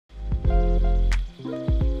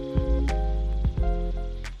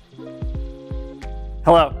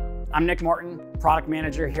Hello, I'm Nick Morton, Product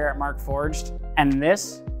Manager here at Markforged, and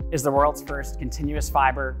this is the world's first continuous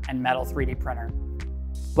fiber and metal 3D printer.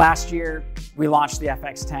 Last year, we launched the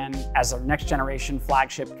FX10 as our next generation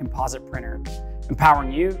flagship composite printer,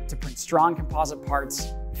 empowering you to print strong composite parts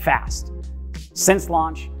fast. Since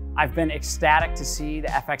launch, I've been ecstatic to see the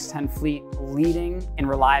FX10 fleet leading in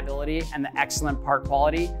reliability and the excellent part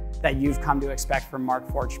quality that you've come to expect from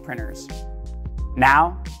Markforged printers.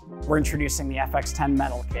 Now, we're introducing the FX10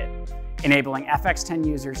 Metal Kit, enabling FX10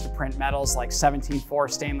 users to print metals like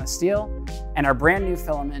 17.4 stainless steel and our brand new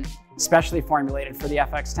filament, specially formulated for the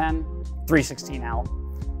FX10,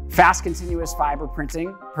 316L. Fast continuous fiber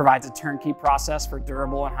printing provides a turnkey process for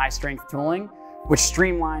durable and high strength tooling, which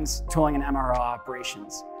streamlines tooling and MRO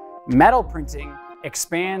operations. Metal printing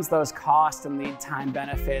expands those cost and lead time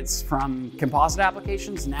benefits from composite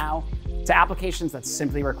applications now to applications that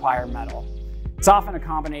simply require metal. It's often a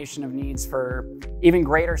combination of needs for even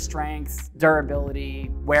greater strength, durability,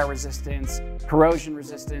 wear resistance, corrosion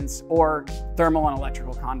resistance, or thermal and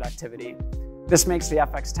electrical conductivity. This makes the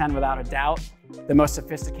FX10 without a doubt the most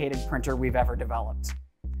sophisticated printer we've ever developed.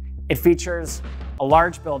 It features a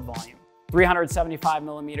large build volume, 375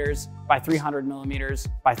 millimeters by 300 millimeters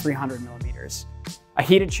by 300 millimeters, a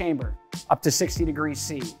heated chamber up to 60 degrees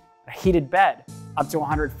C, a heated bed up to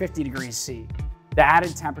 150 degrees C. The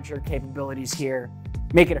added temperature capabilities here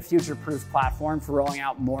make it a future-proof platform for rolling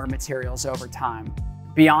out more materials over time.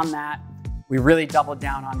 Beyond that, we really doubled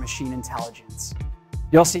down on machine intelligence.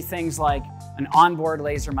 You'll see things like an onboard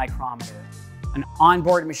laser micrometer, an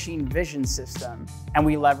onboard machine vision system, and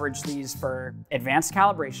we leverage these for advanced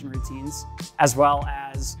calibration routines, as well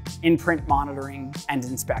as in-print monitoring and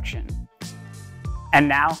inspection. And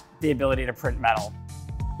now, the ability to print metal.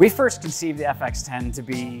 We first conceived the FX10 to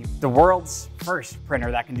be the world's first printer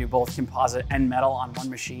that can do both composite and metal on one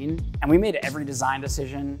machine, and we made every design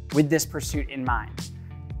decision with this pursuit in mind.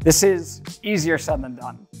 This is easier said than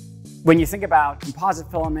done. When you think about composite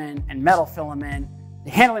filament and metal filament,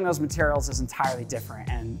 handling those materials is entirely different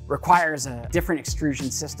and requires a different extrusion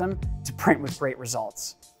system to print with great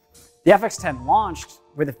results. The FX10 launched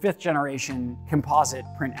with a 5th generation composite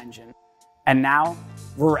print engine. And now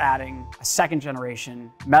we're adding a 2nd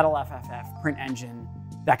generation metal FFF print engine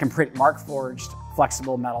that can print Markforged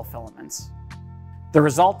flexible metal filaments. The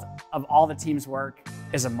result of all the team's work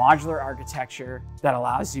is a modular architecture that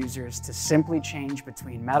allows users to simply change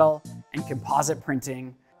between metal and composite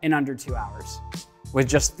printing in under 2 hours, with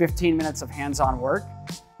just 15 minutes of hands-on work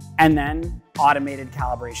and then automated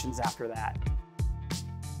calibrations after that.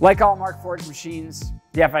 Like all Markforged machines,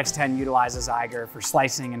 the FX10 utilizes Eiger for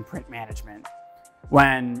slicing and print management.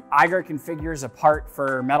 When Eiger configures a part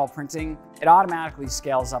for metal printing, it automatically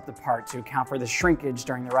scales up the part to account for the shrinkage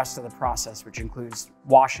during the rest of the process, which includes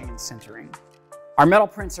washing and sintering. Our metal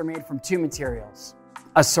prints are made from 2 materials: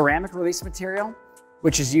 a ceramic release material,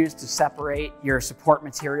 which is used to separate your support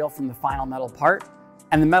material from the final metal part,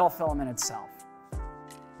 and the metal filament itself.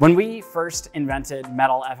 When we first invented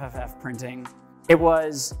metal FFF printing, it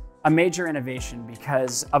was a major innovation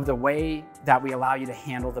because of the way that we allow you to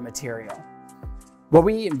handle the material. What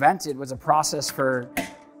we invented was a process for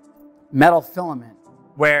metal filament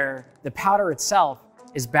where the powder itself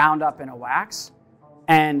is bound up in a wax,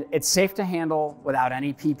 and it's safe to handle without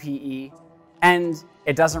any PPE, and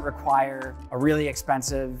it doesn't require a really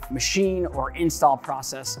expensive machine or install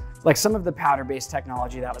process like some of the powder-based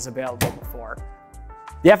technology that was available before.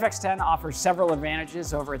 The FX10 offers several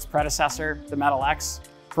advantages over its predecessor, the Metal X.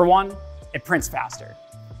 For one, it prints faster.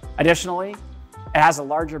 Additionally, it has a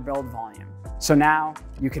larger build volume. So now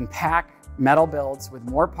you can pack metal builds with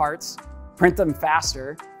more parts, print them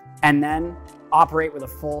faster, and then operate with a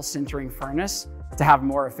full sintering furnace to have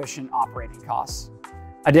more efficient operating costs.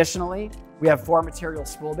 Additionally, we have 4 material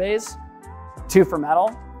spool bays, 2 for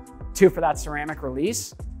metal, 2 for that ceramic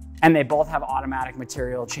release, and they both have automatic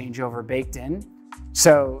material changeover baked in.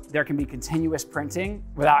 So there can be continuous printing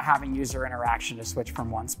without having user interaction to switch from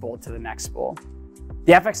one spool to the next spool.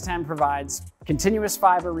 The FX10 provides continuous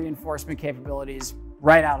fiber reinforcement capabilities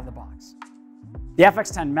right out of the box. The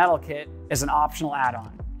FX10 Metal Kit is an optional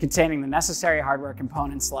add-on containing the necessary hardware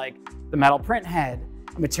components like the metal print head,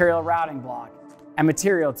 material routing block, and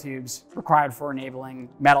material tubes required for enabling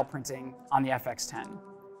metal printing on the FX10.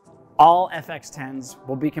 All FX10s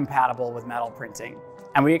will be compatible with metal printing,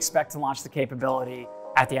 and we expect to launch the capability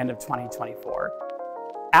at the end of 2024.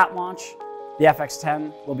 At launch, the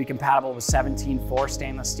FX10 will be compatible with 17.4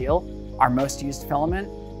 stainless steel, our most used filament,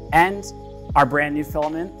 and our brand new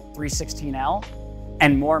filament, 316L,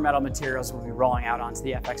 and more metal materials will be rolling out onto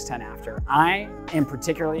the FX10 after. I am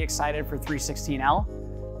particularly excited for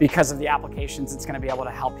 316L because of the applications it's going to be able to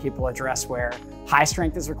help people address where high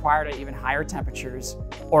strength is required at even higher temperatures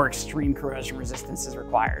or extreme corrosion resistance is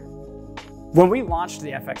required. When we launched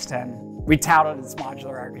the FX10, we touted its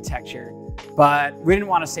modular architecture, but we didn't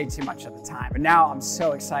want to say too much at the time. And now I'm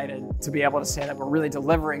so excited to be able to say that we're really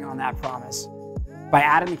delivering on that promise. By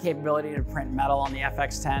adding the capability to print metal on the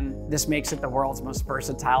FX10, this makes it the world's most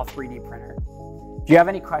versatile 3D printer. If you have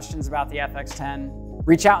any questions about the FX10,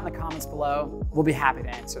 reach out in the comments below. We'll be happy to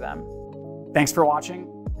answer them. Thanks for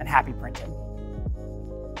watching and happy printing.